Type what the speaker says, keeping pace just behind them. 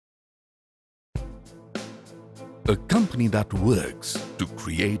A company that works to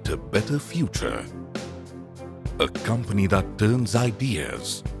create a better future. A company that turns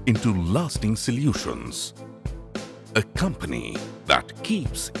ideas into lasting solutions. A company that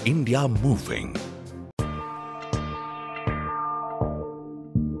keeps India moving.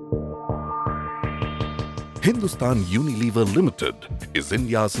 Hindustan Unilever Limited is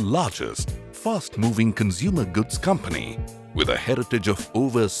India's largest, fast-moving consumer goods company with a heritage of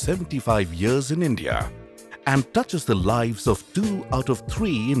over 75 years in India and touches the lives of 2 out of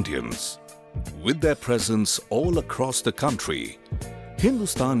 3 Indians. With their presence all across the country,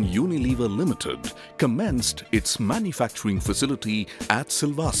 Hindustan Unilever Limited commenced its manufacturing facility at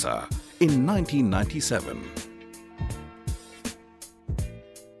Silvassa in 1997.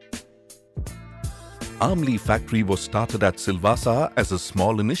 Amli factory was started at Silvassa as a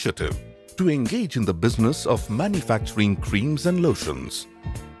small initiative to engage in the business of manufacturing creams and lotions.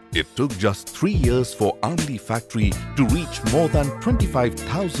 It took just 3 years for Amli factory to reach more than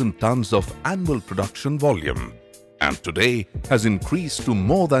 25,000 tons of annual production volume, and today has increased to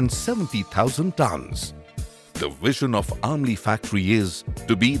more than 70,000 tons. The vision of Amli factory is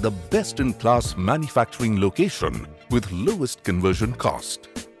to be the best-in-class manufacturing location with lowest conversion cost.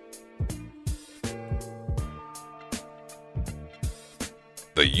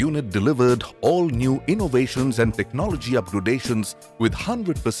 The unit delivered all new innovations and technology upgradations with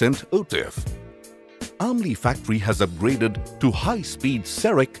 100% OTIF. Amli factory has upgraded to high-speed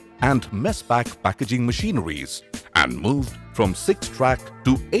Ceric and Messpack packaging machineries and moved from 6-track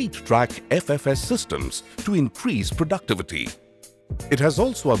to 8-track FFS systems to increase productivity. It has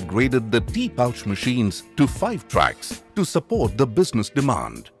also upgraded the tea pouch machines to 5 tracks to support the business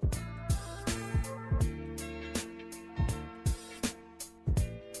demand.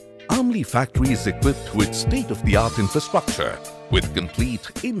 Amli factory is equipped with state-of-the-art infrastructure with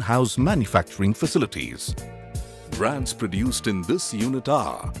complete in-house manufacturing facilities. Brands produced in this unit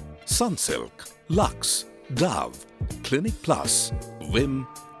are Sunsilk, Lux, Dove, Clinic Plus, Vim,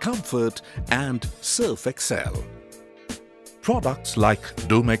 Comfort and Surf Excel. Products like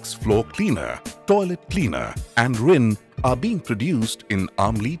Domex Floor Cleaner, Toilet Cleaner and Rin are being produced in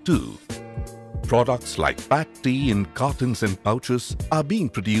Amli too. Products like packed tea in cartons and pouches are being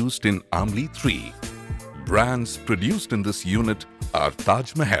produced in Amli 3. Brands produced in this unit are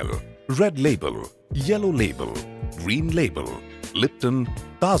Taj Mahal, Red Label, Yellow Label, Green Label, Lipton,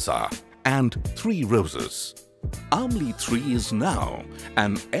 Taza and 3 Roses. Amli 3 is now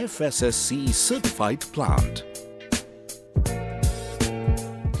an FSSC certified plant.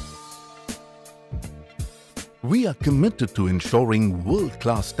 We are committed to ensuring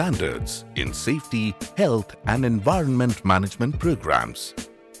world-class standards in safety, health and environment management programs.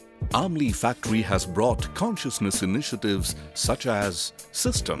 Amli factory has brought consciousness initiatives such as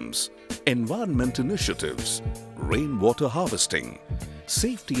systems, environment initiatives, rainwater harvesting,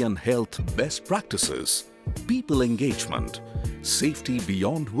 safety and health best practices, people engagement, safety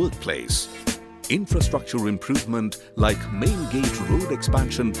beyond workplace, infrastructure improvement like Main Gate Road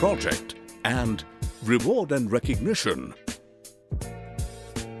Expansion Project, and reward and recognition.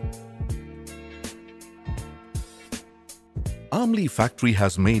 Amli factory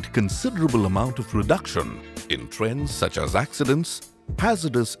has made considerable amount of reduction in trends such as accidents,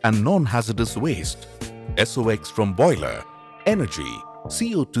 hazardous and non-hazardous waste, SOx from boiler, energy,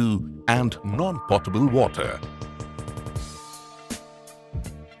 CO2 and non-potable water.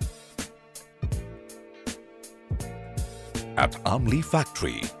 At Amli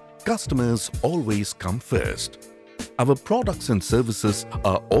factory, customers always come first. Our products and services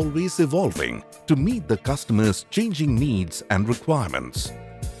are always evolving to meet the customers' changing needs and requirements.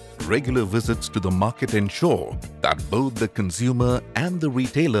 Regular visits to the market ensure that both the consumer and the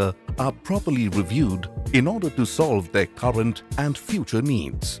retailer are properly reviewed in order to solve their current and future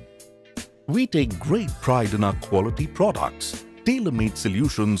needs. We take great pride in our quality products, tailor-made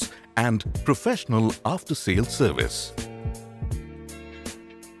solutions and professional after-sales service.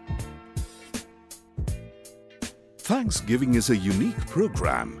 Thanksgiving is a unique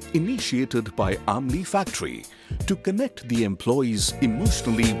program initiated by Amli factory to connect the employees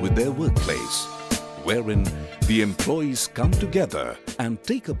emotionally with their workplace, wherein the employees come together and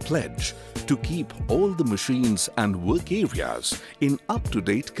take a pledge to keep all the machines and work areas in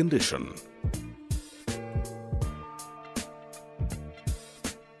up-to-date condition.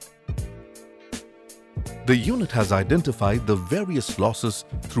 The unit has identified the various losses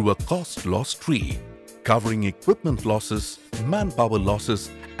through a cost loss tree, covering equipment losses, manpower losses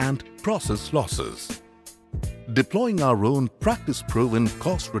and process losses. Deploying our own practice-proven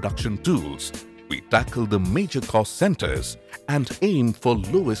cost reduction tools, we tackle the major cost centers and aim for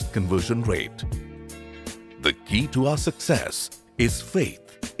lowest conversion rate. The key to our success is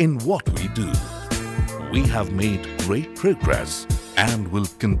faith in what we do. We have made great progress and will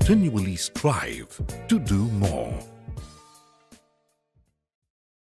continually strive to do more.